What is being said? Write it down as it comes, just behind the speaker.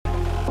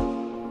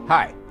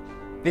Hi,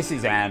 this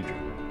is Andrew,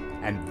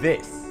 and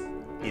this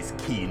is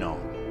Keen On,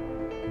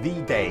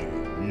 the daily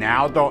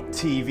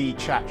now.tv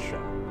chat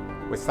show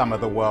with some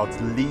of the world's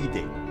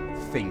leading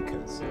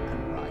thinkers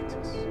and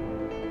writers.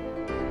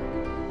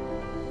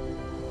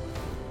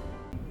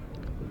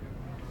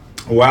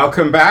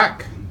 Welcome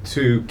back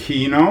to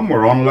Keen On.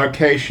 We're on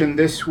location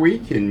this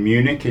week in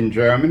Munich in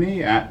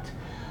Germany at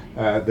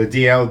the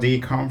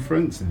DLD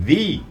conference,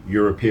 the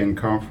European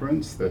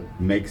conference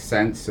that makes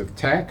sense of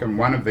tech, and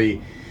one of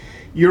the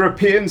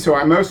Europeans who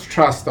I most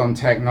trust on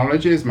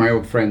technology is my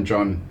old friend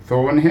John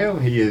Thornhill.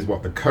 He is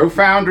the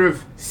co-founder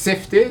of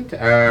Sifted,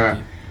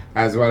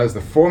 as well as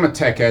the former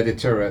tech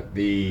editor at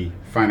the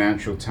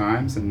Financial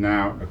Times and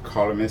now a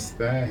columnist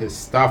there. His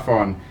stuff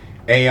on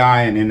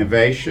AI and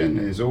innovation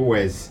is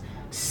always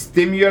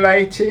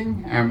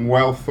stimulating and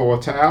well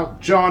thought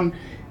out. John,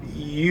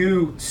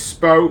 you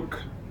spoke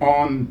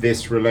on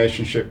this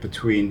relationship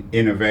between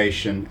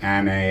innovation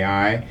and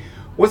AI.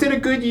 Was it a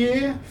good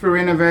year for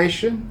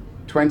innovation,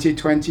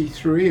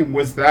 2023, and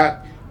was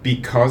that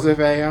because of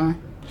AI?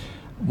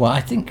 Well,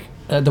 I think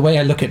the way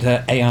I look at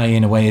AI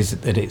in a way is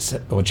that it's,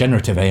 or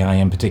generative AI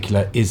in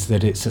particular, is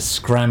that it's a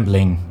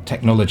scrambling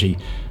technology.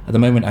 At the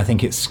moment, I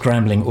think it's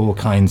scrambling all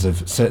kinds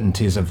of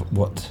certainties of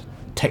what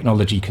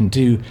technology can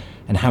do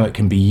and how it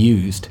can be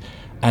used.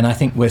 And I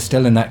think we're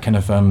still in that kind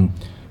of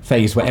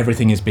phase where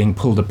everything is being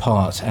pulled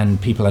apart and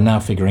people are now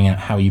figuring out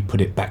how you put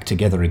it back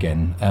together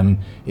again.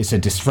 It's a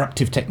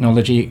disruptive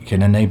technology. It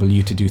can enable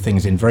you to do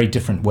things in very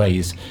different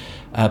ways.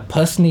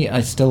 Personally,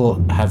 I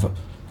still have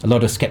a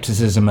lot of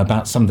skepticism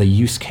about some of the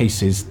use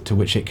cases to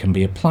which it can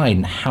be applied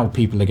and how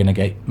people are going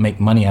to make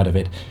money out of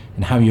it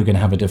and how you're going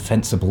to have a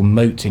defensible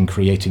moat in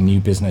creating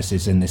new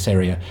businesses in this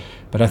area.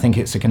 But I think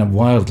it's a kind of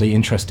wildly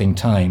interesting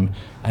time.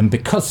 And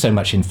because so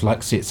much in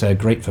flux, it's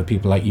great for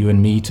people like you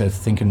and me to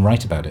think and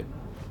write about it.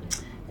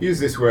 Use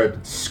this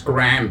word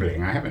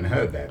scrambling. I haven't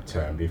heard that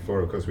term before.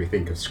 Of course, we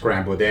think of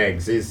scrambled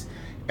eggs. Is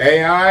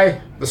AI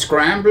the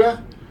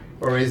scrambler,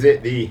 or is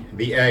it the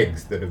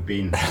eggs that have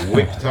been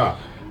whipped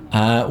up?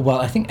 Well,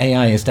 I think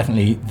AI is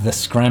definitely the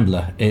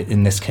scrambler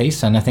in this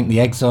case, and I think the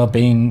eggs are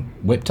being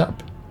whipped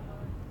up.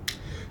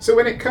 So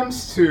when it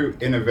comes to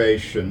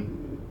innovation,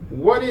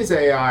 what is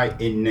AI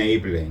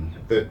enabling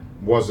that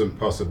wasn't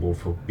possible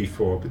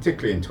before,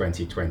 particularly in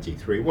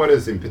 2023? What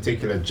has in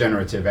particular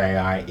generative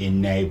AI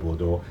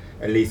enabled, or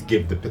at least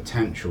give the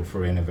potential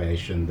for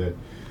innovation that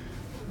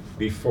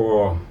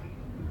before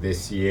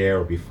this year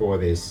or before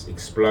this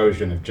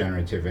explosion of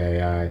generative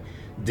AI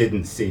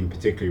didn't seem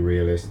particularly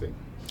realistic?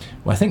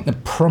 Well, I think the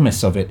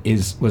promise of it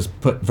was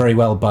put very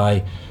well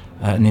by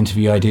an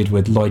interview I did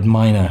with Lloyd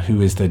Minor,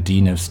 who is the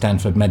dean of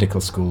Stanford Medical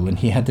School, and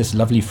he had this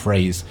lovely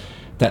phrase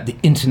that the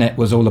internet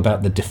was all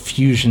about the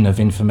diffusion of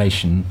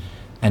information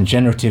and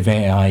generative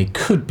AI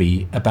could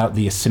be about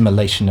the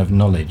assimilation of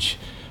knowledge.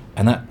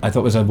 And that, I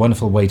thought, was a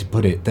wonderful way to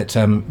put it, that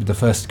the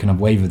first kind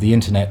of wave of the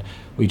internet,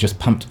 we just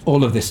pumped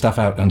all of this stuff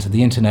out onto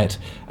the internet.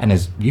 And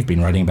as you've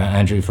been writing about,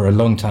 Andrew, for a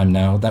long time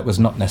now, that was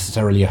not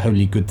necessarily a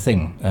wholly good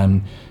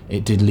thing.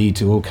 It did lead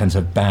to all kinds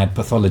of bad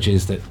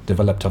pathologies that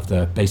developed off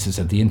the basis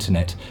of the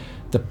internet.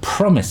 The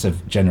promise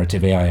of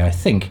generative AI, I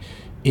think,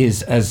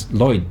 is, as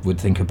Lloyd would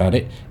think about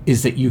it,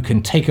 is that you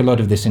can take a lot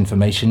of this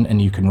information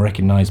and you can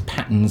recognize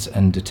patterns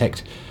and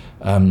detect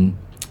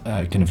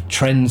kind of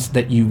trends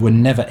that you were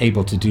never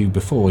able to do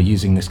before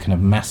using this kind of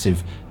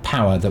massive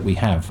power that we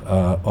have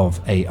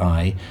of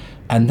AI.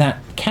 And that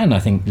can, I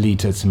think, lead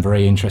to some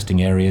very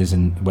interesting areas,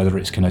 and whether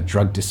it's kind of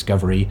drug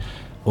discovery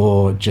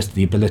or just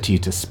the ability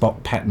to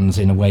spot patterns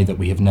in a way that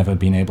we have never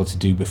been able to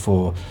do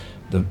before.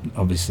 The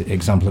obvious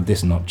example of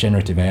this, not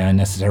generative AI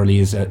necessarily,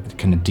 is a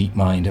kind of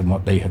DeepMind and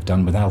what they have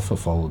done with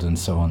AlphaFold and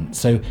so on.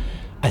 So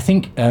I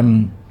think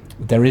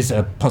there is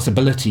a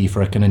possibility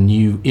for a kind of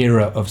new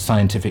era of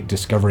scientific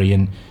discovery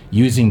and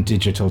using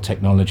digital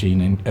technology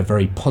in a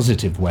very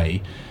positive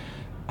way.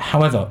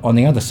 However, on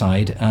the other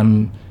side,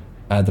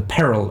 the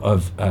peril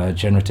of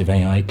generative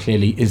AI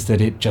clearly is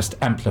that it just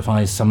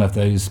amplifies some of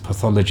those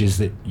pathologies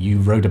that you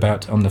wrote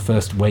about on the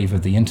first wave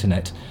of the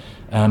internet,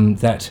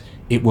 that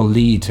it will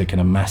lead to kind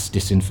of mass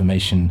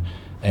disinformation.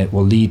 It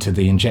will lead to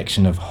the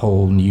injection of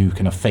whole new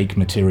kind of fake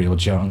material,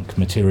 junk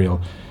material,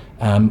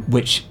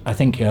 which I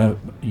think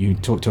you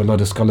talk to a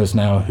lot of scholars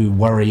now who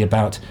worry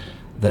about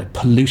the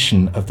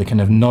pollution of the kind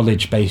of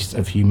knowledge base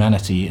of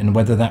humanity, and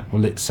whether that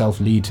will itself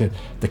lead to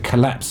the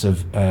collapse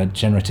of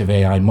generative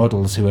AI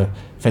models who are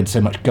fed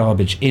so much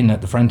garbage in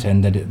at the front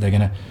end that they're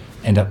going to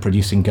end up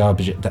producing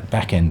garbage at that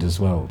back end as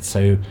well.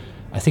 So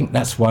I think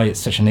that's why it's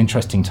such an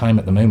interesting time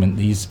at the moment.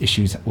 These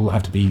issues all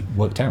have to be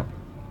worked out.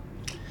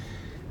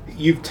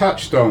 You've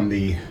touched on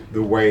the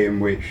way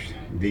in which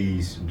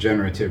these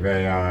generative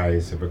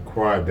AIs have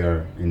acquired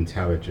their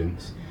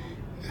intelligence.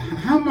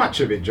 How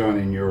much of it, John,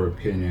 in your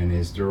opinion,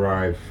 is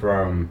derived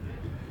from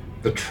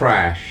the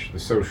trash, the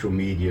social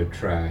media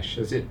trash?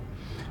 Has it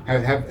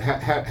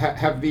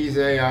have these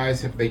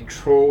AIs, have they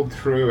trawled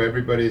through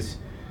everybody's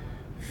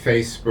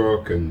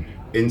Facebook and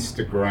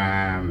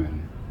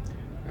Instagram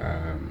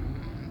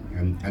and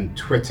and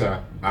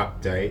Twitter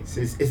updates.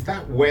 Is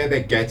that where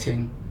they're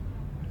getting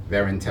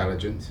their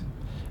intelligence?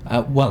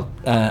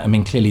 I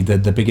mean, clearly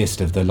the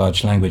biggest of the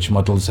large language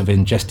models have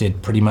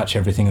ingested pretty much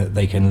everything that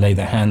they can lay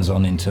their hands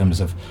on in terms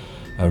of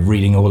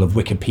reading all of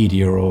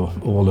Wikipedia or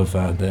all of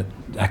the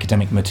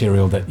academic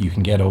material that you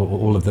can get, or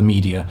all of the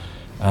media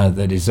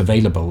that is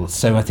available.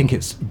 So I think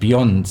it's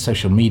beyond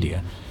social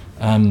media.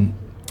 And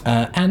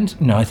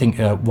I think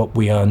what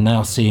we are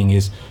now seeing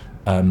is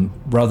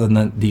rather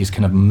than these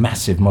kind of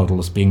massive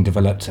models being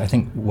developed, I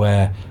think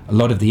where a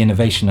lot of the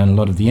innovation and a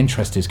lot of the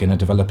interest is going to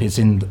develop is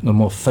in the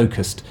more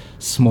focused,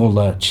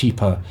 smaller,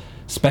 cheaper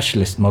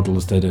specialist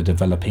models that are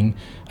developing.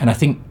 And I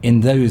think in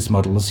those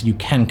models you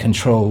can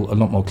control a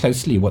lot more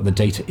closely what the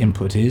data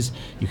input is.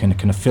 You can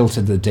kind of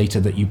filter the data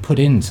that you put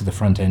into the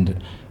front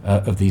end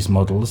of these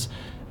models.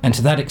 And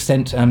to that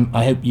extent,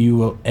 I hope you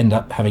will end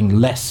up having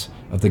less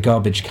of the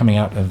garbage coming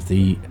out of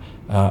the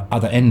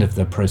other end of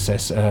the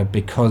process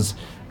because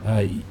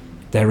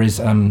there is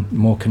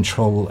more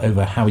control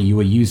over how you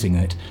are using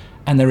it.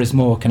 And there is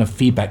more kind of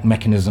feedback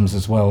mechanisms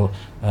as well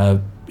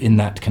in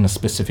that kind of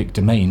specific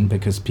domain,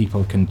 because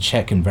people can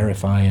check and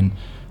verify and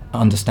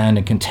understand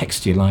and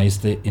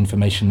contextualize the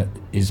information that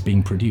is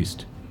being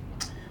produced.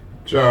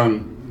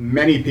 John,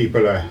 many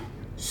people are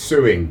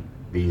suing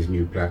these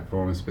new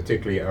platforms,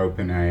 particularly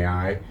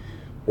OpenAI.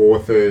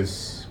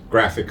 Authors,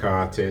 graphic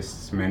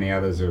artists, many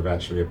others who have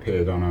actually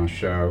appeared on our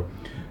show,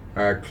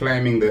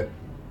 claiming that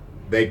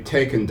they've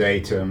taken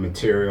data,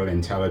 material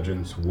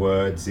intelligence,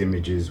 words,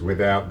 images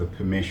without the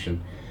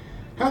permission.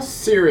 How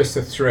serious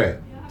a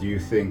threat do you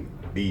think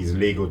these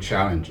legal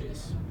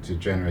challenges to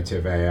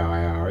generative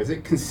AI are? Is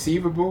it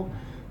conceivable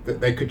that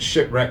they could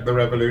shipwreck the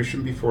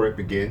revolution before it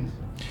begins?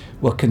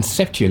 Well,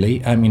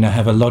 conceptually, I mean, I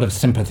have a lot of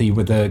sympathy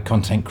with the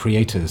content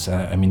creators.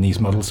 I mean, these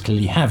models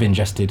clearly have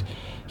ingested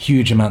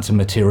huge amounts of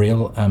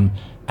material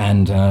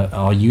and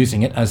are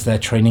using it as their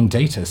training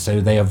data. So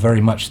they are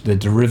very much the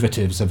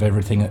derivatives of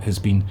everything that has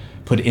been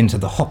put into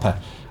the hopper,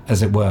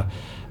 as it were.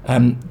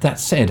 That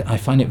said, I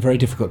find it very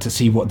difficult to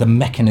see what the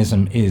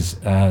mechanism is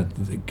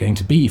going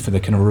to be for the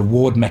kind of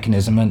reward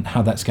mechanism and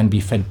how that's going to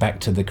be fed back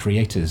to the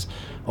creators.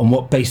 On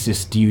what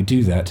basis do you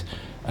do that?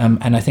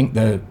 And I think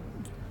the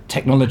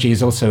technology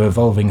is also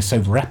evolving so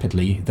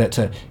rapidly that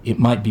it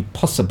might be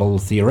possible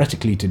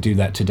theoretically to do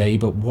that today,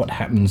 but what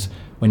happens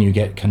when you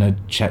get kind of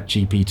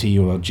ChatGPT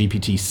or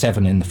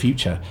GPT-7 in the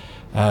future,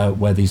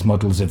 where these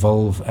models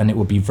evolve, and it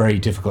will be very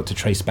difficult to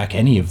trace back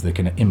any of the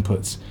kind of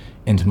inputs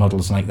into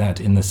models like that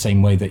in the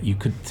same way that you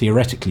could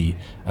theoretically,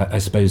 I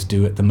suppose,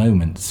 do at the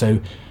moment. So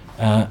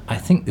I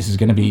think this is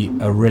going to be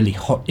a really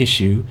hot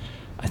issue.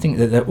 I think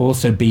that there will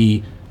also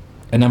be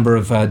a number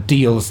of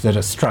deals that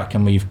are struck,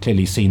 and we've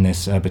clearly seen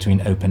this between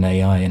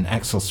OpenAI and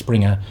Axel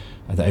Springer.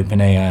 The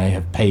OpenAI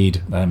have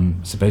paid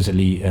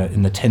supposedly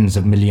in the tens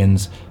of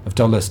millions of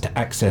dollars to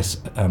access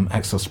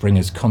Axel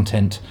Springer's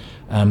content.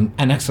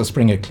 And Axel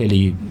Springer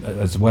clearly,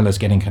 as well as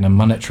getting kind of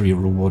monetary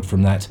reward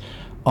from that,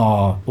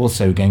 are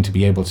also going to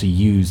be able to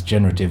use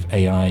generative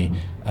AI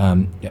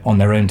on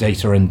their own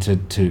data and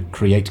to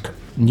create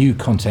new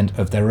content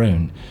of their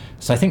own.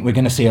 So I think we're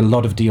going to see a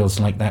lot of deals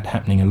like that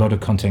happening. A lot of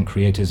content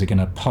creators are going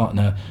to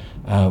partner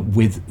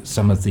with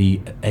some of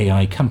the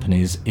AI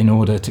companies in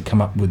order to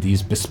come up with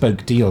these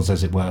bespoke deals,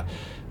 as it were.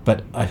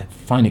 But I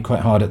find it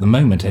quite hard at the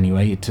moment,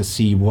 anyway, to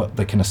see what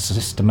the kind of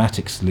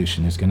systematic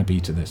solution is going to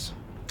be to this.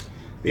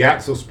 The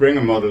Axel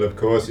Springer model, of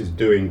course, is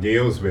doing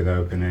deals with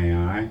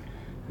OpenAI.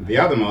 The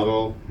other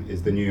model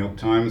is the New York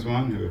Times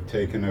one, who have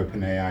taken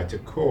OpenAI to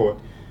court.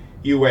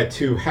 You wear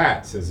two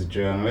hats as a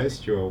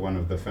journalist. You're one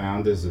of the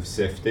founders of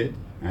Sifted,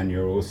 and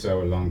you're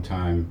also a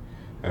long-time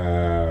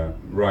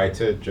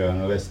writer,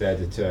 journalist,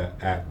 editor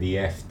at the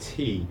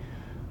FT.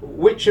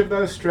 Which of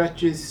those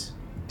stretches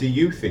do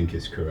you think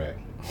is correct?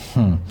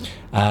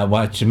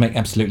 Well, to make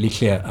absolutely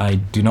clear, I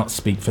do not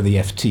speak for the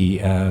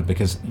FT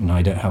because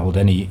I don't hold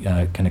any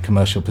kind of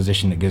commercial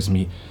position that gives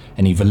me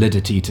any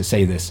validity to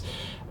say this.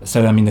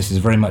 So, I mean, this is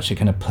very much a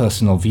kind of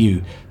personal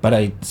view, but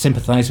I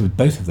sympathize with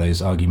both of those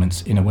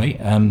arguments in a way.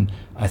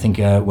 I think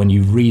when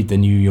you read the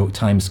New York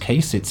Times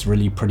case, it's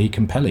really pretty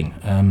compelling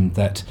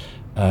that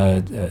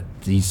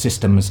these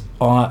systems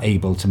are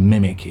able to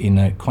mimic in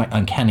a quite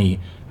uncanny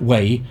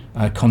way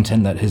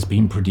content that has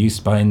been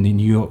produced by the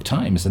New York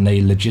Times, and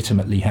they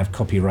legitimately have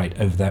copyright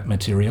over that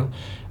material,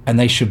 and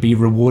they should be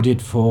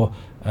rewarded for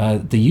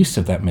the use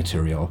of that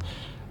material.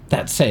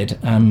 That said,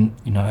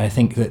 I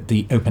think that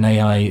the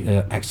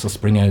OpenAI Axel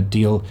Springer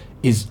deal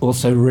is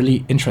also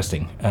really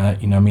interesting.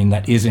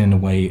 That is in a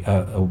way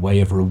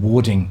of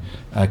rewarding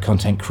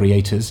content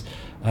creators,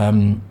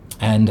 and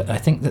I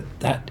think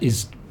that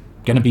is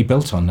going to be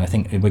built on. I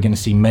think we're going to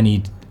see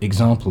many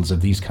examples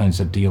of these kinds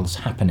of deals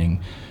happening.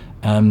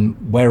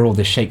 Where all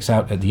this shakes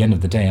out at the end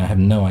of the day, I have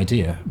no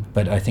idea.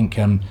 But I think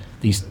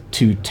these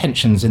two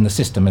tensions in the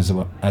system, as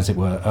it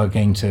were, are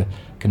going to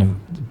kind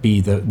of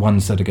be the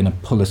ones that are going to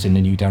pull us in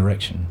a new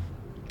direction.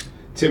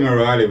 Tim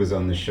O'Reilly was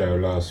on the show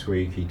last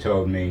week. He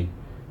told me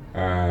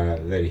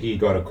that he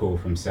got a call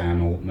from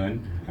Sam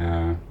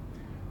Altman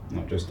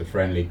not just a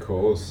friendly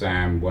call.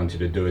 Sam wanted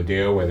to do a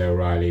deal with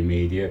O'Reilly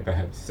Media,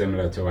 perhaps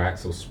similar to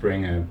Axel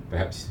Springer.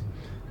 Perhaps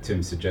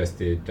Tim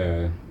suggested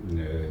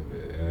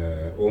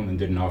Altman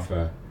didn't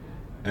offer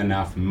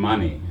enough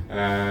money.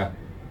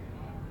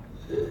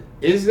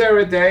 Is there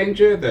a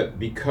danger that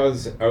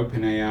because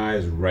OpenAI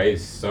has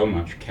raised so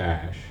much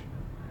cash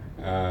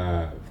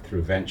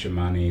through venture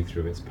money,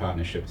 through its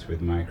partnerships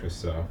with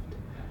Microsoft,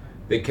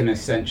 they can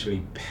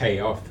essentially pay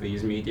off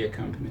these media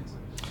companies?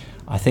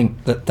 I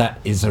think that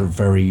is a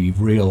very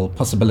real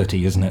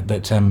possibility, isn't it?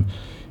 That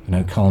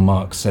Karl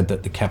Marx said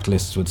that the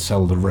capitalists would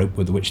sell the rope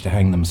with which to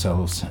hang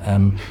themselves.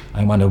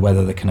 I wonder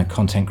whether the kind of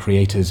content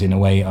creators, in a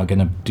way, are going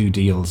to do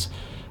deals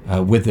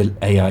with the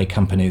AI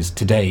companies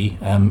today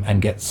and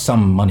get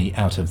some money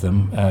out of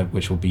them,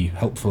 which will be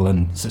helpful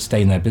and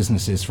sustain their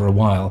businesses for a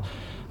while.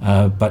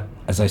 But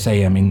as I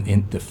say,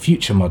 in the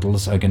future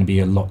models are going to be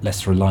a lot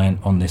less reliant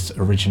on this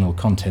original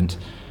content.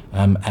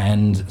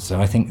 And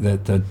so I think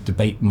that the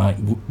debate might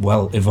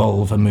well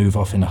evolve and move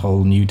off in a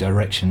whole new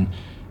direction,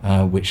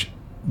 which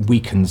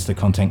weakens the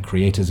content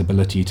creator's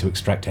ability to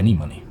extract any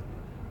money.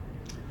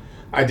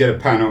 I did a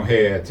panel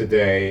here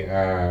today,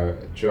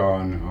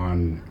 John,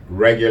 on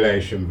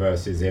regulation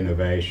versus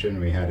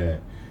innovation. We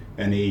had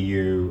an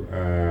EU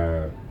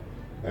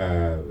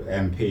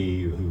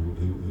MP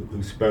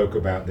who spoke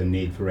about the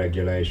need for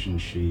regulation.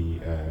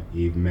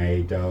 Eve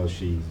Maydell,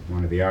 she's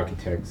one of the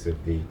architects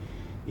of the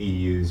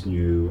EU's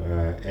new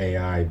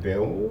AI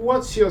bill.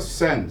 What's your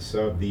sense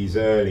of these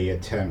early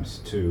attempts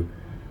to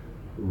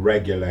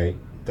regulate?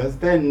 Does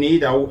there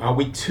need, are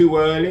we too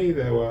early?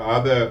 There were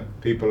other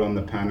people on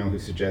the panel who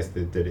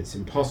suggested that it's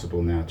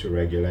impossible now to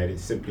regulate.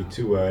 It's simply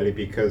too early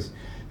because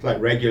it's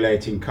like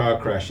regulating car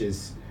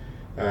crashes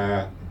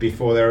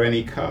before there are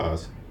any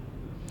cars.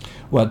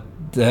 Well,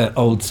 the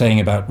old saying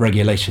about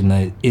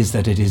regulation is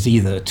that it is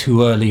either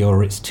too early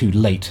or it's too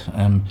late.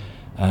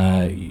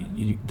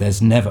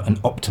 There's never an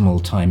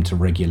optimal time to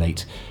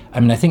regulate.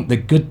 I think the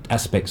good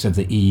aspects of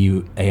the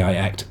EU AI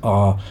Act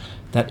are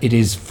that it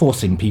is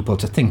forcing people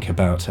to think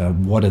about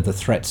what are the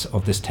threats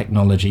of this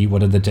technology,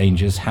 what are the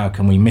dangers, how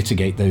can we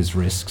mitigate those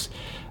risks.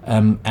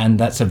 And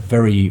that's a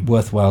very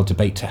worthwhile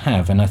debate to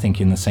have. And I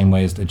think in the same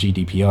way as the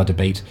GDPR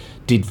debate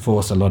did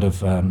force a lot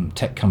of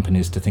tech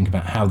companies to think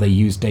about how they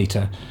use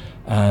data,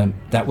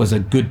 that was a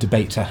good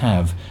debate to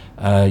have.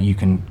 You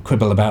can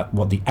quibble about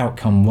what the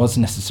outcome was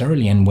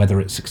necessarily and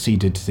whether it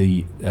succeeded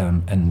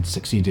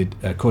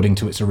according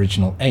to its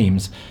original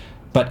aims.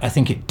 But I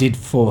think it did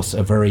force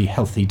a very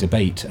healthy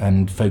debate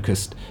and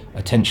focused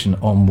attention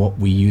on what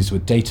we use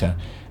with data.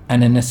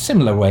 And in a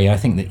similar way, I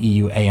think the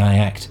EU AI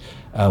Act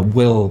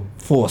will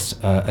force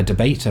a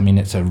debate.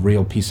 It's a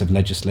real piece of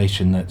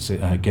legislation that's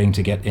going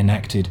to get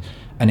enacted,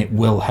 and it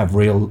will have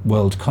real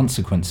world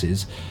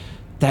consequences.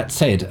 That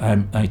said,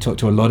 I talked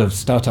to a lot of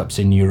startups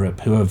in Europe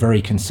who are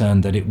very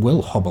concerned that it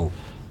will hobble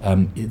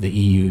the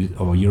EU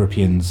or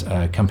Europeans'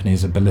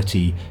 companies'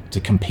 ability to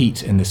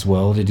compete in this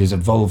world. It is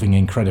evolving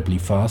incredibly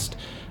fast.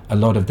 A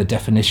lot of the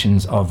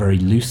definitions are very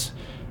loose.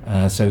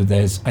 So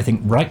there's, I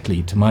think,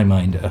 rightly, to my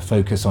mind, a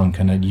focus on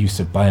kind of use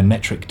of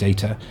biometric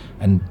data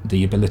and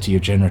the ability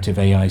of generative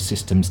AI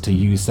systems to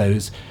use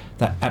those.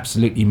 That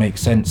absolutely makes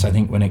sense. I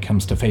think when it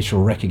comes to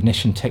facial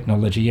recognition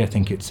technology, I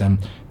think it's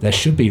there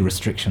should be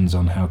restrictions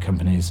on how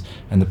companies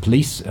and the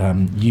police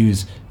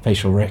use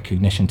facial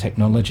recognition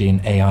technology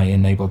and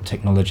AI-enabled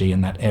technology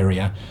in that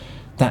area.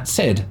 That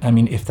said,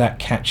 if that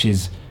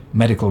catches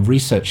medical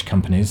research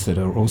companies that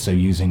are also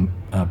using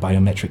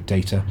biometric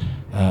data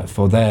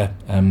for their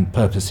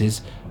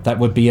purposes, that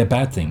would be a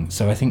bad thing.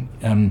 So I think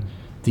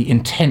the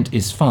intent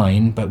is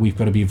fine, but we've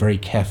got to be very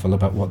careful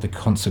about what the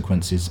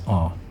consequences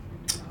are.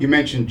 You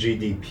mentioned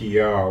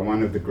GDPR.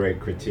 One of the great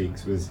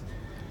critiques was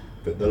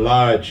that the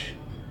large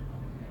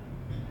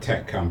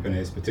tech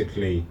companies,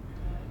 particularly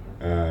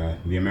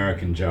the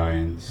American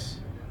giants,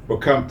 were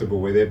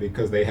comfortable with it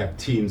because they have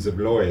teams of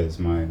lawyers.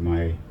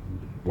 My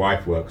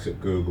wife works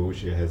at Google.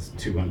 She has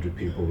 200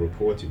 people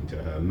reporting to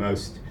her.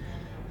 Most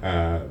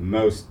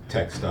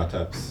tech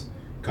startups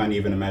can't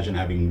even imagine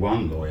having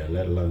one lawyer,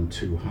 let alone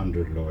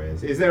 200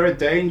 lawyers. Is there a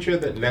danger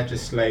that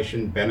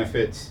legislation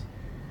benefits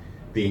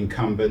the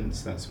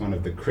incumbents? That's one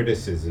of the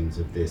criticisms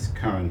of this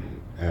current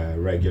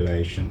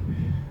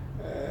regulation.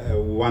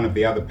 One of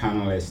the other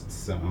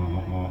panelists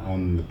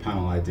on the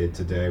panel I did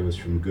today was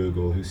from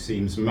Google, who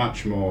seems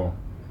much more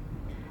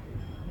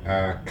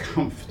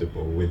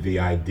comfortable with the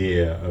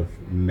idea of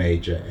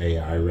major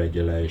AI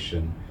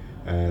regulation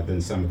than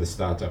some of the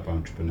startup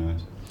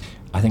entrepreneurs.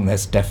 I think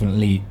that's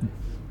definitely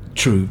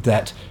true,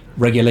 that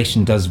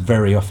regulation does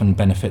very often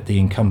benefit the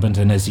incumbent,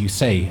 and as you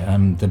say,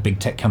 the big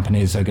tech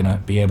companies are going to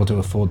be able to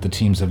afford the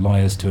teams of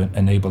lawyers to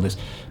enable this,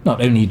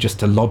 not only just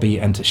to lobby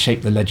and to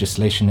shape the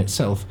legislation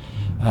itself,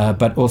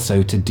 but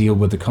also to deal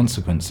with the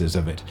consequences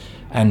of it.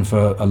 And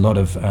for a lot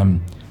of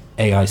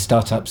AI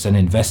startups and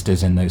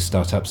investors in those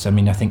startups,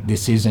 I think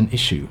this is an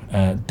issue.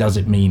 Does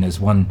it mean, as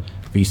one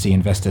VC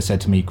investor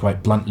said to me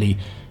quite bluntly,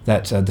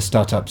 that the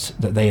startups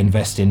that they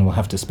invest in will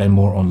have to spend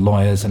more on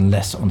lawyers and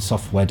less on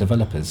software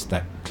developers?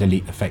 That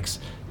clearly affects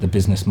the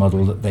business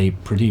model that they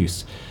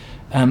produce.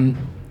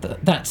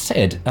 That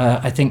said,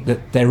 I think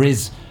that there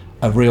is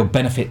a real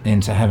benefit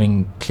into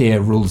having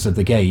clear rules of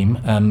the game.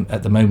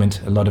 At the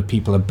moment, a lot of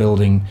people are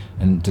building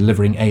and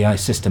delivering AI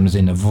systems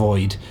in a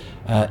void.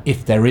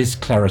 If there is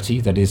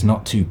clarity that is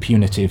not too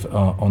punitive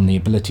on the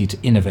ability to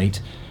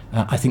innovate,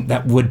 I think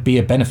that would be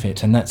a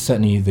benefit, and that's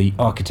certainly the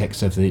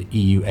architects of the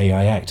EU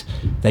AI Act.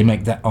 They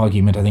make that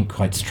argument, I think,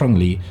 quite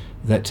strongly,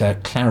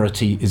 that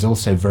clarity is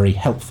also very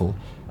helpful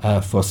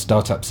for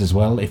startups as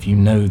well. If you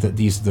know that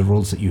these are the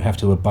rules that you have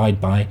to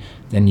abide by,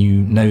 then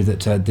you know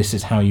that this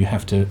is how you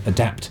have to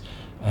adapt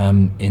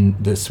in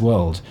this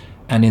world.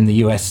 And in the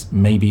US,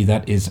 maybe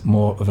that is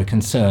more of a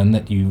concern,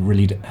 that you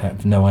really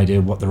have no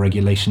idea what the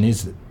regulation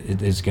is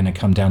that is going to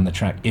come down the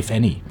track, if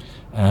any,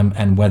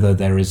 and whether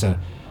there is a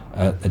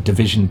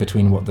division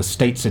between what the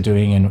states are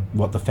doing and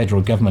what the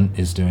federal government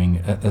is doing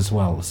as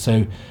well.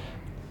 So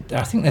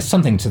I think there's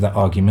something to that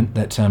argument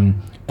that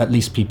at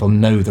least people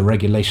know the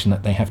regulation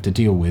that they have to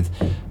deal with,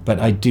 but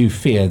I do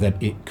fear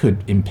that it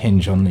could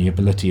impinge on the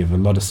ability of a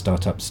lot of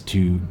startups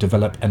to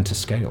develop and to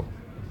scale.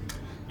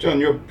 John,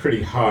 you're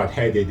pretty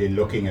hard-headed in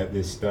looking at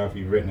this stuff.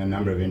 You've written a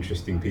number of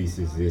interesting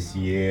pieces this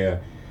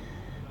year,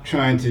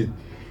 trying to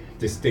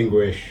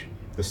distinguish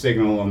the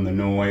signal and the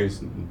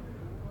noise,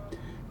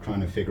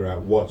 trying to figure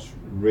out what's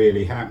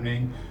really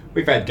happening.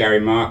 We've had Gary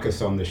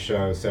Marcus on the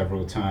show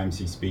several times.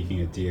 He's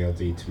speaking at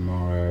DLD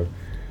tomorrow,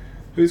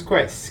 who's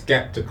quite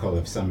skeptical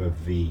of some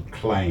of the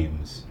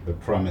claims, the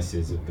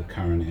promises of the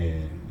current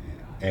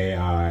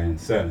AI,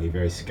 and certainly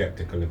very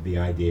skeptical of the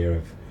idea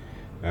of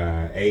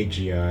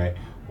AGI.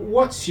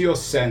 What's your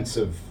sense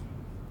of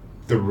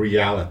the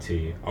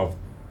reality of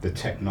the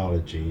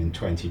technology in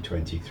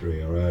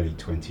 2023 or early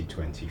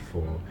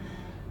 2024?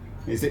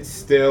 Is it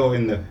still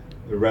in the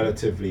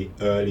relatively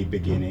early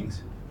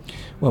beginnings?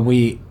 Well,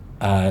 we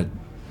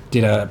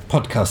did a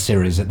podcast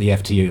series at the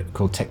FTU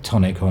called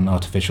Tectonic on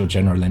artificial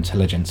general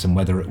intelligence and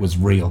whether it was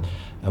real.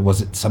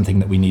 Was it something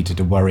that we needed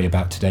to worry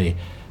about today?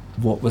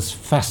 What was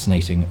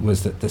fascinating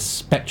was that the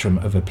spectrum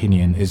of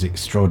opinion is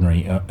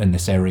extraordinary in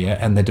this area,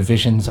 and the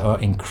divisions are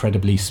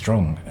incredibly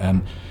strong.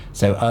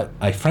 So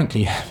I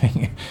frankly,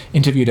 having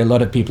interviewed a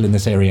lot of people in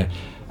this area,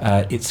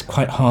 it's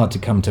quite hard to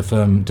come to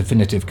firm,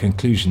 definitive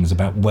conclusions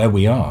about where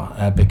we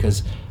are,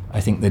 because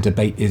I think the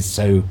debate is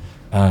so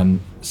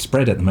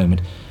spread at the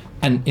moment,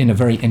 and in a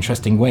very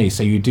interesting way.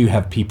 So you do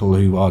have people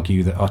who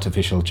argue that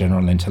artificial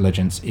general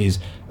intelligence is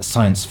a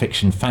science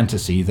fiction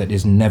fantasy that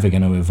is never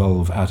going to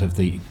evolve out of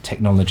the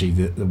technology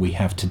that we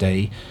have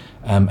today,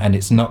 and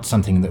it's not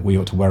something that we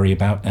ought to worry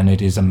about, and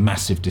it is a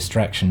massive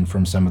distraction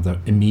from some of the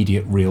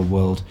immediate real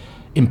world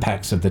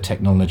impacts of the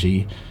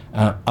technology.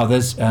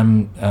 Others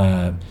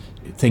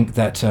think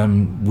that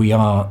we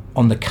are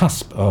on the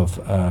cusp of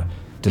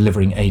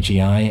delivering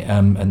AGI,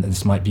 and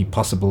this might be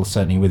possible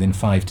certainly within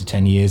 5 to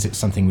 10 years. It's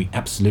something we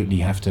absolutely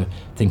have to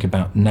think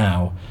about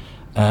now.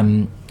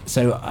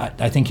 So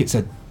I think it's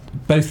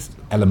both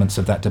elements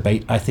of that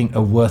debate, I think,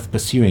 are worth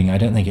pursuing. I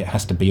don't think it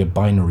has to be a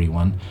binary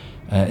one.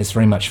 It's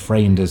very much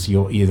framed as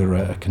you're either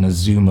a kind of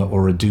zoomer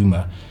or a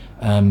doomer.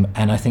 And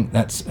I think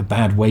that's a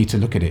bad way to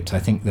look at it. I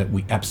think that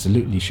we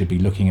absolutely should be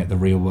looking at the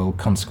real world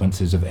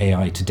consequences of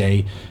AI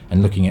today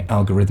and looking at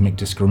algorithmic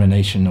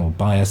discrimination or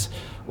bias,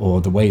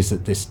 or the ways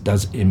that this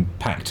does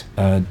impact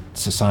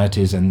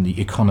societies and the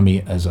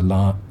economy as a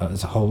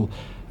whole,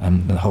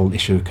 the whole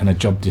issue of kind of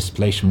job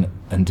displacement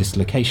and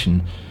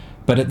dislocation.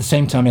 But at the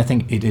same time, I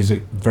think it is a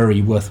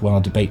very worthwhile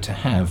debate to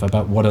have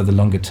about what are the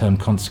longer term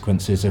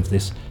consequences of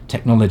this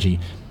technology.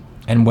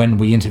 And when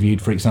we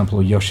interviewed, for example,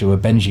 Yoshua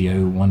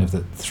Bengio, one of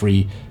the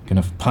 3 kind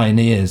of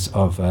pioneers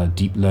of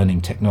deep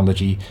learning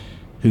technology,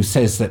 who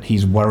says that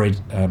he's worried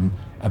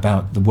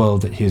about the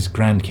world that his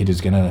grandkid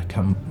is going to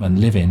come and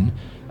live in,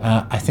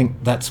 I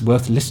think that's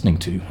worth listening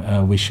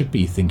to. We should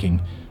be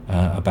thinking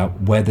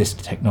about where this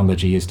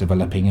technology is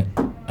developing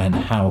and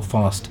how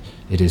fast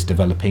it is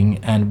developing,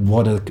 and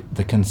what are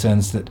the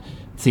concerns that,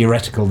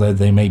 theoretical though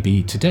they may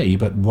be today,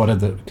 but what are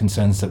the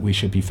concerns that we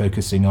should be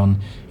focusing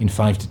on in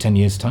 5 to 10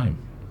 years' time.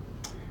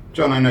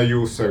 John, I know you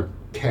also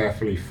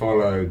carefully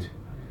followed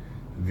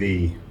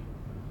the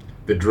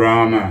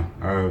drama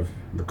of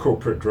the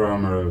corporate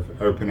drama of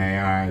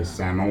OpenAI,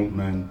 Sam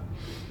Altman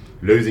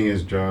losing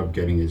his job,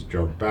 getting his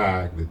job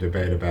back, the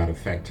debate about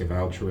effective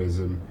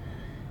altruism.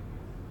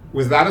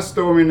 Was that a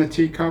storm in a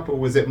teacup, or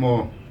was it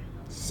more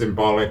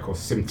symbolic or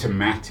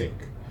symptomatic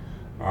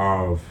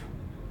of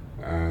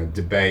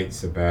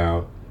debates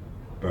about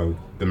both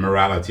the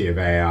morality of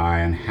AI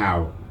and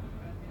how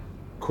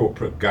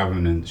corporate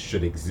governance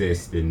should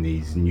exist in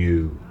these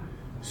new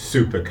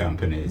super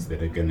companies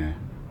that are going to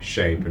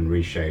shape and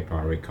reshape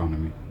our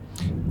economy?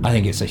 I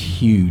think it's a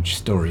huge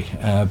story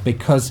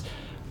because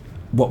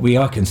what we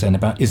are concerned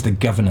about is the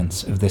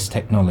governance of this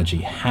technology.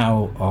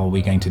 How are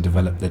we going to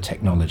develop the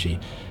technology?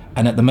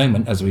 And at the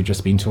moment, as we've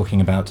just been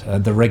talking about,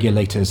 the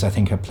regulators, I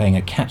think, are playing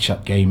a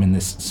catch-up game in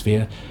this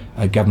sphere.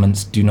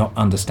 Governments do not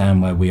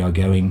understand where we are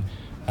going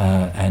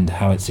and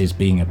how it is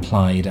being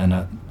applied,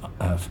 and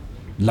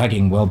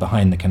lagging well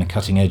behind the kind of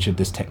cutting edge of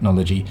this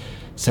technology.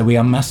 So we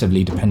are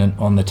massively dependent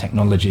on the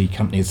technology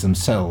companies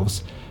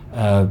themselves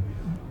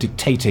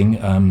dictating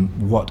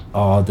what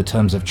are the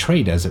terms of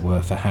trade, as it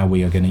were, for how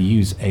we are going to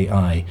use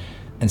AI.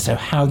 And so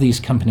how these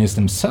companies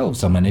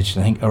themselves are managed,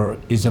 I think,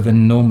 is of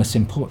enormous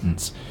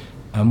importance.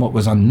 And what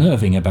was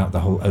unnerving about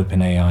the whole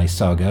OpenAI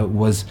saga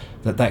was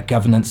that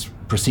governance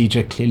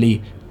procedure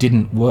clearly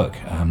didn't work.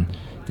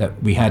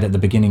 That we had at the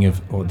beginning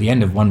of, or the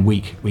end of 1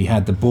 week, we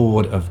had the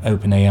board of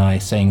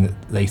OpenAI saying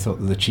that they thought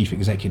that the chief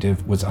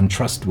executive was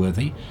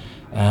untrustworthy.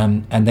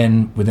 And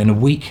then within a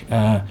week,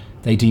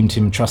 they deemed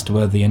him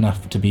trustworthy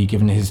enough to be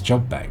given his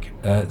job back.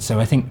 So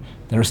I think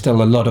there are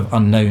still a lot of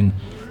unknown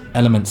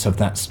elements of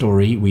that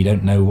story. We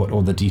don't know what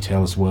all the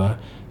details were.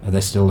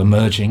 They're still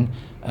emerging.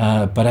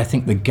 But I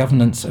think the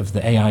governance of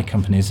the AI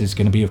companies is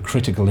going to be of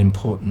critical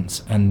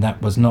importance. And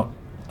that was not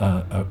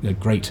a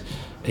great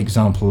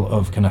example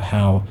of kind of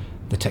how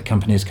the tech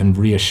companies can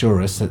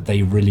reassure us that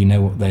they really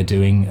know what they're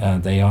doing.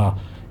 They are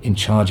in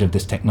charge of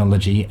this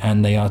technology,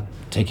 and they are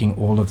taking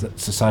all of the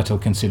societal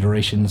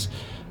considerations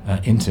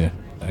into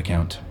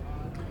account.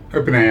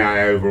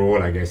 OpenAI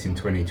overall, I guess, in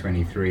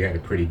 2023 had a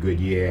pretty good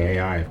year.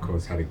 AI, of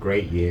course, had a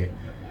great year.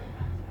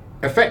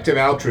 Effective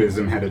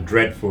altruism had a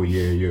dreadful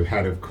year. You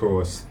had, of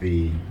course,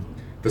 the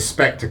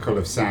spectacle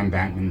of Sam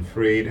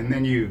Bankman-Fried, and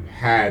then you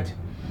had,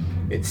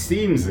 it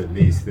seems at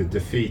least, the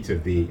defeat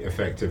of the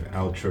effective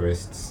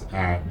altruists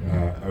at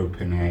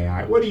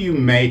OpenAI. What do you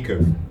make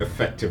of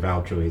effective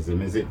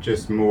altruism? Is it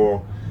just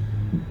more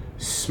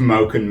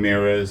smoke and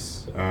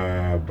mirrors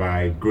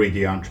by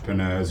greedy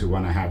entrepreneurs who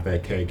want to have their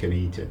cake and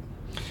eat it?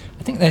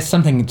 I think there's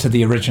something to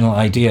the original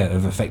idea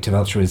of effective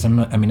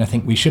altruism. I mean, I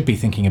think we should be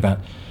thinking about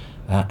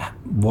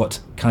what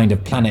kind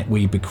of planet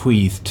we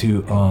bequeath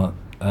to our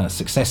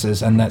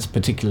successors, and that's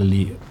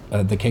particularly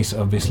the case,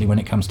 obviously, when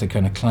it comes to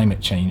kind of climate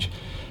change.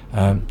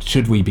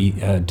 Should we be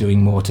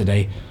doing more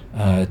today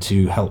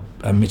to help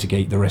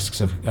mitigate the risks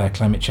of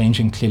climate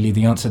change? And clearly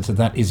the answer to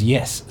that is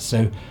yes.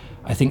 So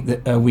I think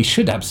that we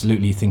should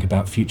absolutely think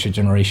about future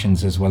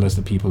generations as well as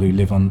the people who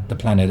live on the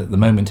planet at the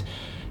moment.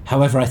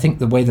 However, I think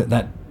the way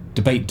that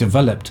debate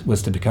developed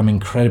was to become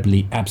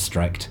incredibly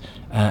abstract.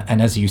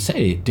 And as you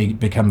say, it did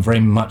become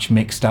very much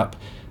mixed up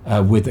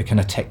with the kind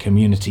of tech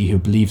community who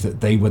believed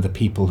that they were the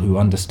people who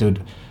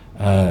understood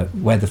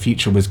where the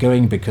future was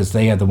going, because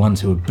they are the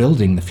ones who are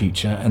building the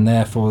future, and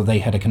therefore they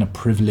had a kind of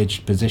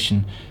privileged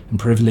position and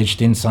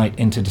privileged insight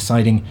into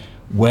deciding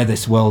where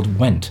this world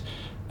went.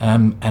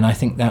 And I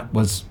think that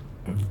was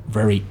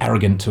very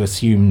arrogant to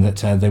assume that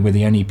they were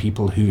the only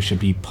people who should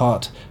be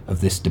part of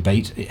this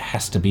debate. It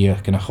has to be a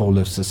kind of whole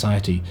of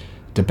society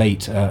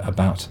debate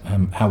about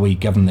how we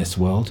govern this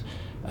world.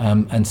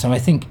 And so I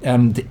think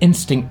the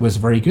instinct was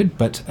very good,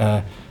 but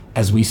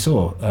as we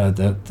saw,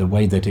 the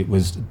way that it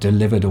was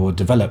delivered or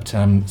developed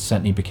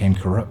certainly became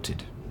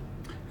corrupted.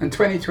 And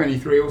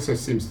 2023 also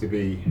seems to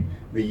be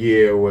the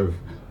year of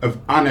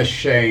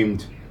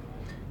unashamed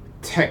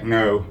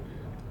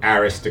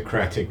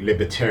techno-aristocratic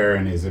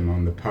libertarianism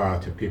on the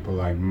part of people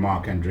like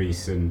Mark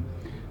Andreessen,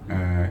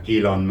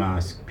 Elon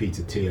Musk,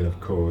 Peter Thiel, of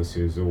course,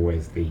 who's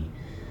always the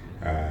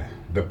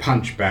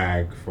punch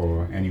bag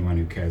for anyone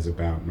who cares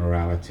about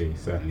morality,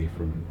 certainly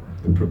from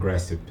the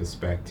progressive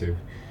perspective.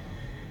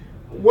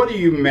 What do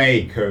you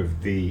make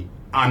of the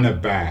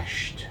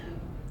unabashed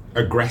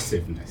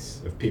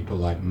aggressiveness of people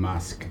like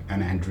Musk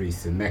and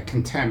Andreessen, their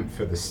contempt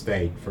for the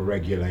state, for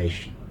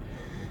regulation,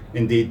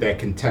 indeed their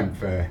contempt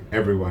for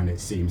everyone, it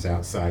seems,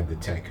 outside the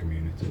tech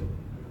community?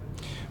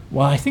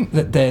 Well, I think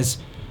that there's...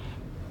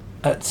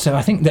 so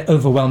I think the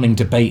overwhelming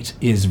debate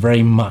is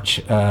very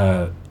much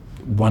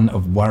one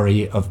of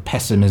worry, of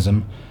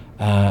pessimism,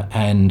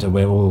 and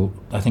we're all,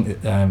 I think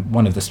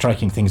one of the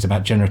striking things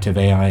about generative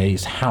AI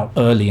is how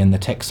early in the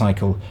tech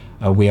cycle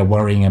we are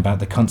worrying about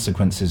the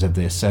consequences of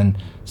this, and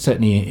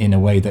certainly in a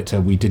way that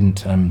we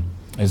didn't,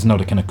 there's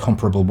not a kind of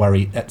comparable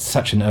worry at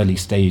such an early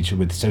stage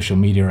with social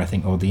media, I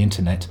think, or the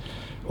internet,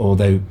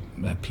 although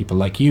people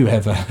like you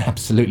have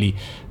absolutely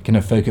kind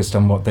of focused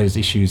on what those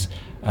issues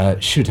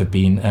should have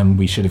been, and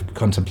we should have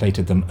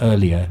contemplated them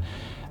earlier.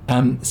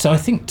 So I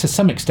think to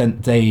some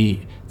extent the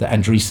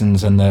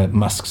Andreessens and the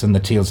Musks and the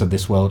Thiels of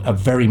this world are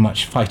very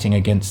much fighting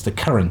against the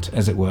current,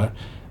 as it were,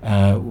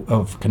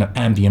 of kind of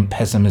ambient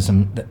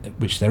pessimism,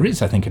 which there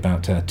is, I think,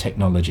 about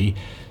technology.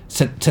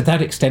 So to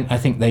that extent, I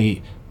think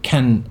they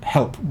can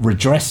help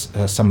redress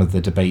some of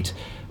the debate,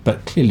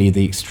 but clearly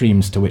the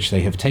extremes to which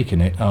they have taken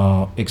it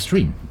are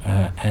extreme,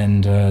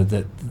 and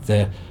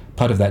the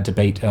part of that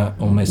debate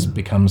almost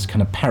becomes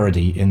kind of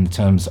parody in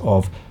terms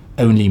of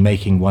only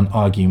making one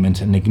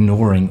argument and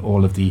ignoring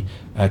all of the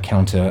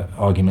counter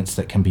arguments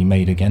that can be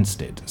made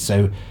against it.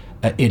 So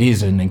it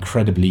is an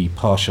incredibly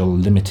partial,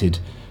 limited,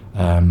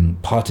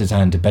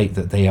 partisan debate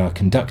that they are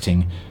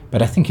conducting,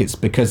 but I think it's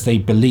because they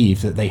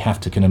believe that they have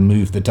to kind of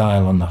move the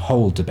dial on the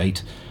whole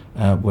debate.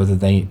 Whether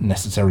they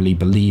necessarily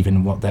believe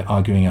in what they're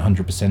arguing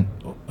 100%,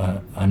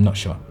 I'm not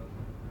sure.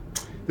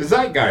 The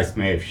zeitgeist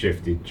may have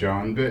shifted,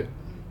 John, but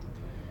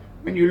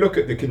when you look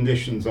at the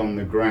conditions on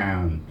the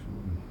ground,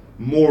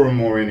 more and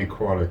more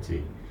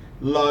inequality.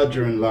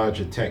 Larger and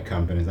larger tech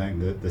companies, I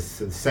think the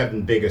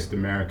 7 biggest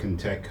American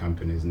tech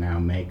companies now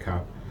make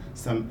up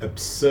some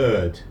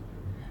absurd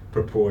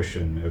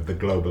proportion of the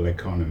global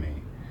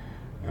economy.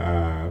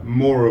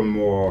 More and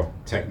more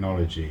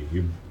technology,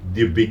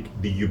 the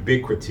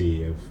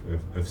ubiquity of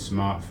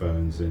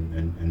smartphones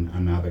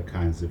and other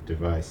kinds of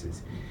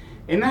devices.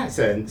 In that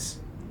sense,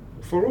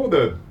 for all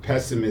the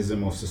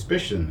pessimism or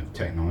suspicion of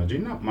technology,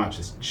 not much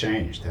has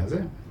changed, has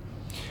it?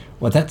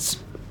 Well,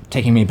 that's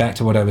taking me back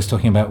to what I was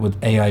talking about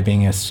with AI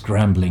being a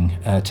scrambling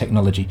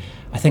technology.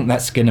 I think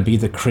that's going to be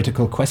the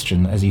critical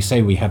question. As you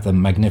say, we have the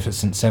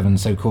Magnificent Seven,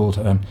 so-called,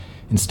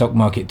 in stock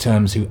market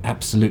terms, who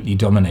absolutely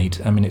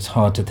dominate. I mean, it's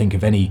hard to think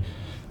of any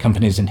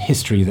companies in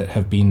history that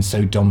have been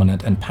so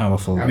dominant and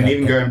powerful. I mean,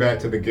 even going back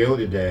to the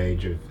Gilded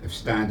Age of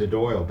Standard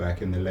Oil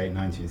back in the late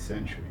 19th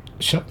century.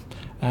 Sure.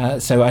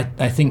 So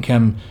I think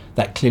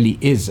that clearly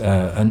is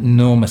an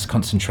enormous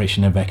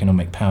concentration of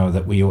economic power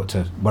that we ought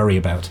to worry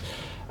about.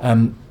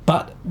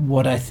 But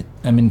what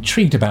I'm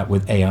intrigued about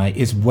with AI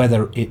is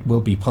whether it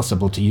will be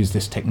possible to use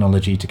this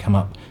technology to come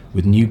up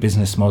with new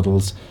business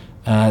models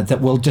that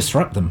will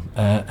disrupt them.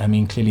 I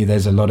mean, clearly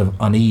there's a lot of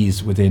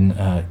unease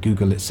within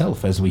Google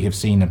itself, as we have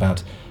seen,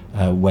 about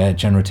where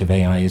generative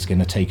AI is going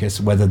to take us,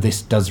 whether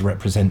this does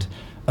represent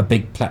a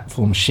big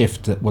platform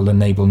shift that will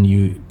enable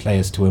new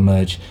players to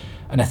emerge.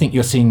 And I think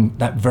you're seeing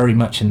that very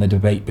much in the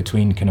debate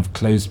between kind of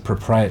closed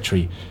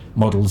proprietary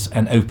models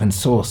and open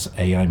source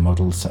AI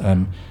models.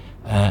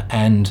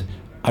 And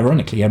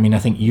ironically, I mean, I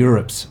think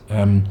Europe's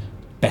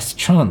best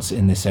chance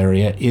in this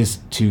area is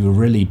to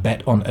really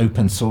bet on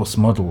open source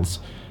models.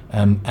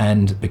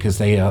 And because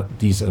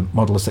these are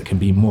models that can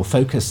be more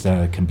focused,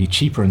 can be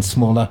cheaper and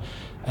smaller,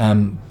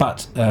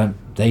 but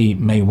they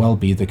may well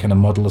be the kind of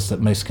models that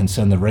most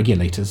concern the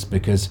regulators,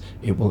 because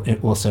it will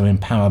also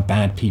empower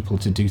bad people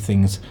to do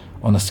things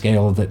on a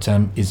scale that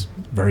is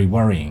very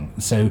worrying.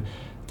 So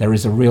there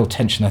is a real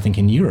tension, I think,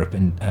 in Europe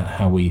in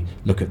how we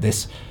look at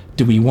this.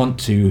 Do we want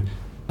to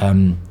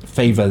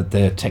favor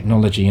the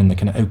technology and the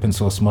kind of open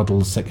source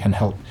models that can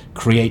help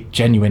create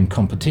genuine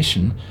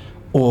competition,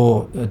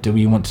 or do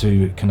we want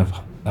to kind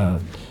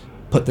of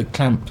put the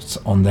clamps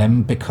on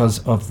them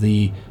because of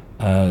the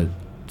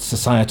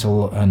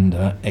societal and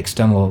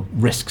external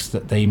risks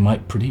that they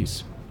might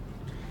produce?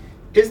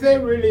 Is there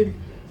really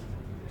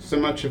so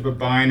much of a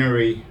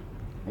binary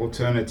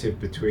alternative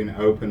between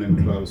open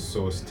and closed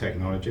source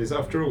technologies?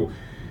 After all,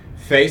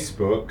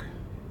 Facebook,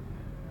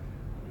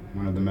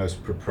 one of the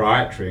most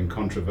proprietary and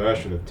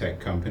controversial of tech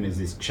companies,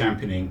 is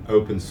championing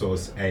open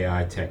source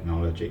AI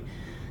technology,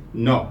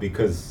 not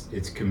because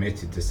it's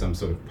committed to some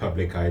sort of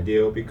public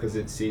ideal, because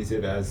it sees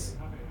it as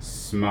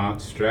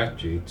smart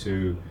strategy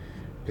to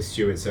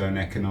pursue its own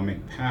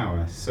economic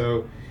power.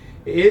 So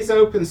is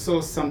open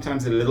source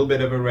sometimes a little bit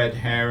of a red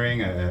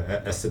herring,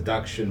 a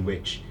seduction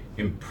which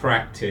in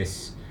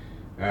practice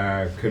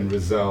can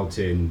result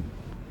in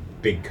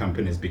big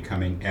companies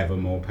becoming ever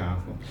more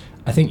powerful?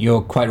 I think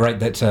you're quite right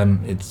that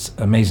it's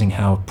amazing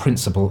how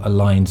principle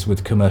aligns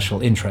with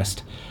commercial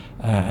interest.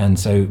 And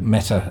so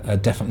Meta are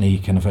definitely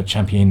kind of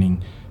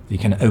championing the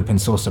kind of open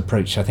source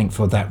approach, I think,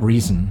 for that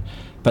reason.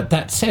 But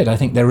that said, I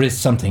think there is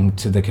something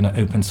to the kind of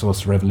open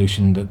source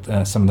revolution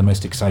that some of the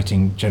most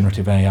exciting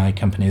generative AI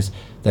companies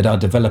that are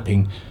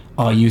developing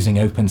are using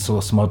open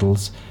source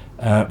models.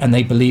 And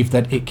they believe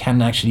that it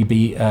can actually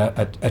be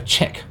a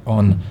check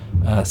on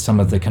some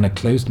of the kind of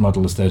closed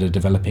models that are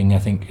developing. I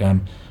think,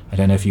 I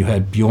don't know if you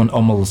heard Bjorn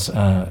Ommels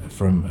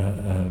from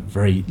a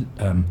very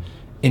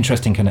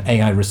interesting kind of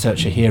AI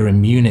researcher here in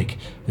Munich,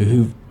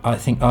 who I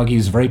think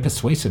argues very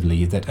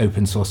persuasively that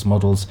open source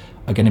models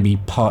are going to be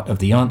part of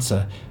the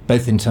answer,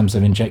 both in terms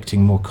of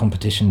injecting more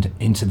competition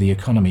into the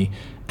economy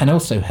and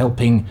also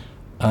helping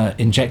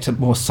inject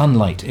more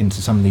sunlight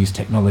into some of these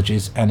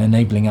technologies and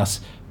enabling us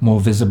more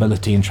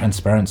visibility and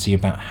transparency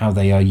about how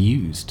they are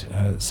used.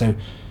 So,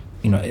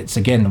 it's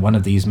again one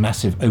of these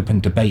massive open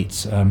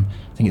debates. I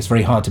think it's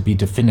very hard to be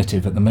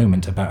definitive at the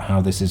moment about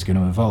how this is going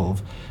to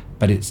evolve,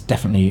 but it's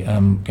definitely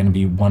going to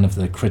be one of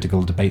the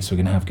critical debates we're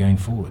going to have going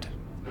forward.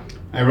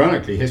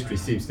 Ironically, history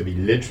seems to be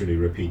literally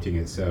repeating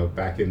itself.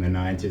 Back in the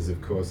 90s,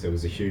 of course, there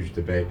was a huge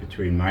debate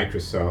between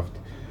Microsoft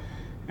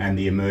and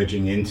the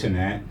emerging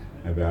internet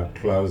about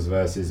closed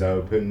versus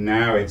open.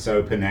 Now it's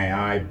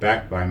OpenAI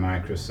backed by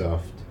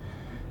Microsoft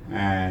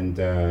and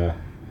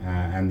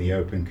the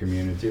open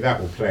community. That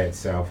will play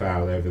itself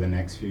out over the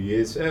next few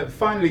years.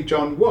 Finally,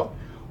 John, what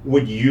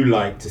would you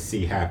like to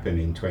see happen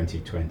in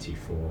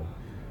 2024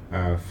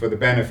 for the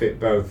benefit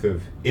both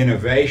of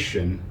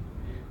innovation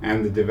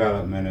and the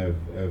development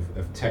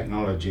of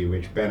technology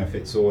which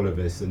benefits all of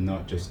us and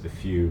not just a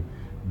few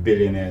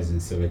billionaires in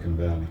Silicon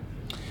Valley?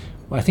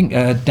 Well, I think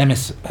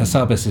Demis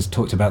Hassabis has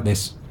talked about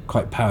this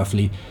quite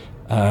powerfully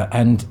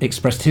and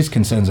expressed his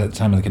concerns at the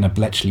time of the kind of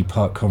Bletchley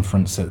Park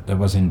conference that there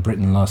was in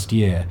Britain last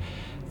year.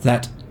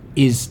 That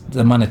is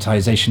the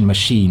monetization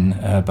machine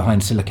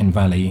behind Silicon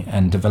Valley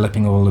and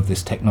developing all of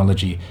this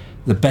technology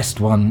the best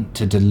one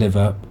to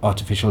deliver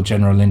artificial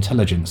general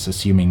intelligence,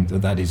 assuming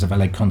that that is a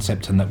valid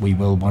concept and that we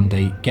will one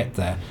day get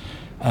there.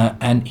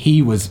 And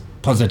he was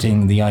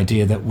positing the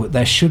idea that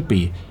there should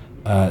be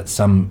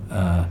some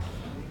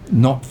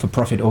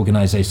not-for-profit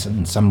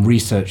organization, some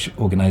research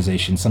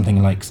organization,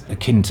 something like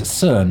akin to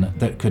CERN,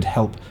 that could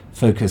help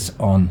focus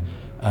on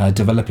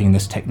developing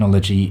this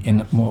technology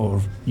in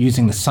more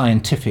using the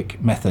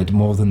scientific method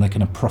more than the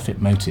kind of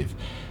profit motive.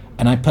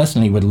 And I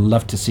personally would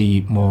love to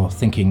see more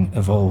thinking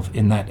evolve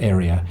in that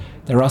area.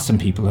 There are some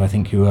people, I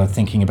think, who are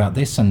thinking about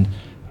this and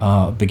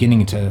are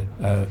beginning to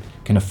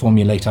kind of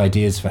formulate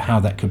ideas for how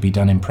that could be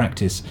done in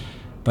practice.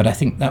 But I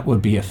think that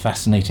would be a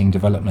fascinating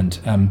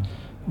development.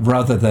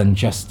 Rather than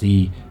just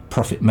the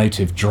profit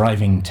motive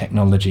driving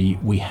technology,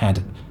 we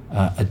had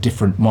a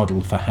different model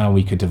for how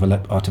we could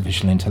develop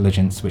artificial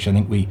intelligence, which I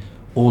think we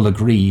all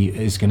agree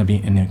is going to be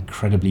an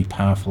incredibly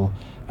powerful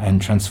and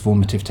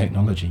transformative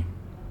technology.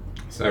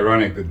 It's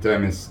ironic that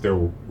Dennis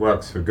still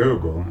works for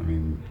Google. I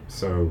mean,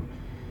 so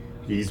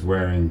he's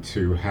wearing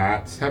two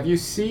hats. Have you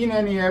seen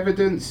any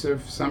evidence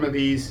of some of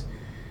these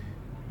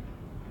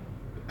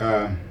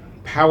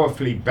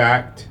powerfully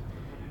backed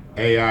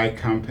AI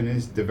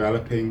companies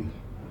developing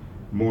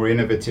more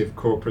innovative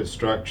corporate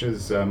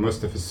structures?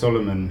 Mustafa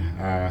Suleyman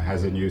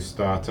has a new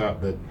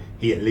startup that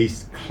he at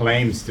least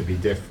claims to be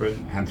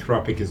different.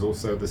 Anthropic is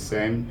also the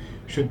same.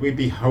 Should we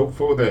be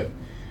hopeful that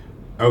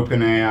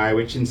OpenAI,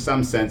 which in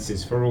some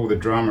senses, for all the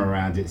drama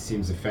around it,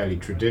 seems a fairly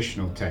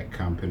traditional tech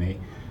company,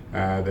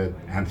 that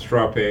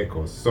Anthropic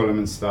or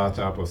Suleyman's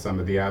startup or some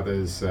of the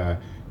others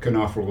can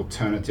offer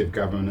alternative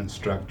governance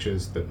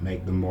structures that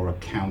make them more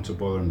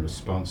accountable and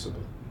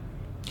responsible?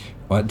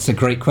 Well, it's a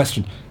great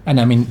question. And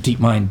I mean,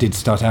 DeepMind did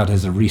start out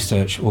as a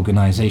research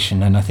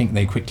organization, and I think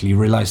they quickly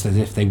realized that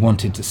if they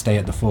wanted to stay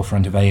at the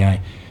forefront of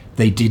AI,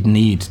 they did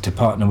need to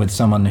partner with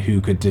someone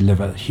who could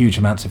deliver huge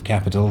amounts of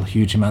capital,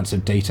 huge amounts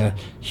of data,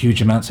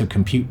 huge amounts of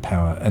compute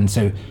power. And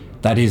so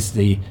that is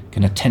the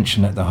kind of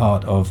tension at the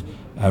heart of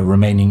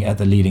remaining at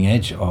the leading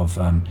edge of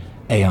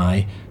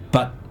AI.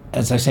 But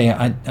as I say,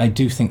 I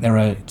do think there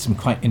are some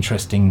quite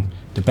interesting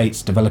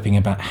debates developing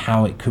about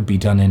how it could be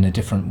done in a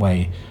different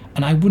way.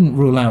 And I wouldn't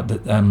rule out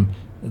that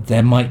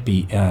there might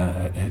be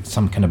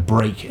some kind of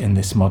break in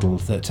this model,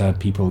 that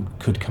people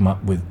could come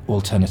up with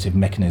alternative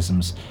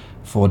mechanisms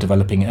for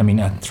developing. I mean,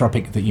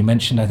 Anthropic that you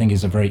mentioned, I think,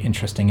 is a very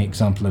interesting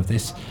example of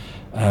this.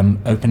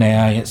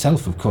 OpenAI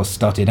itself, of course,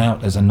 started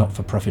out as a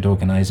not-for-profit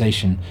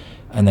organization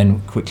and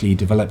then quickly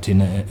developed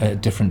in a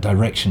different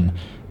direction.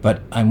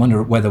 But I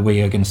wonder whether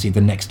we are going to see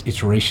the next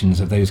iterations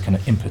of those kind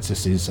of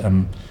impetuses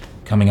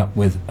coming up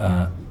with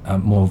a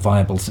more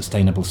viable,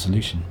 sustainable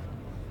solution.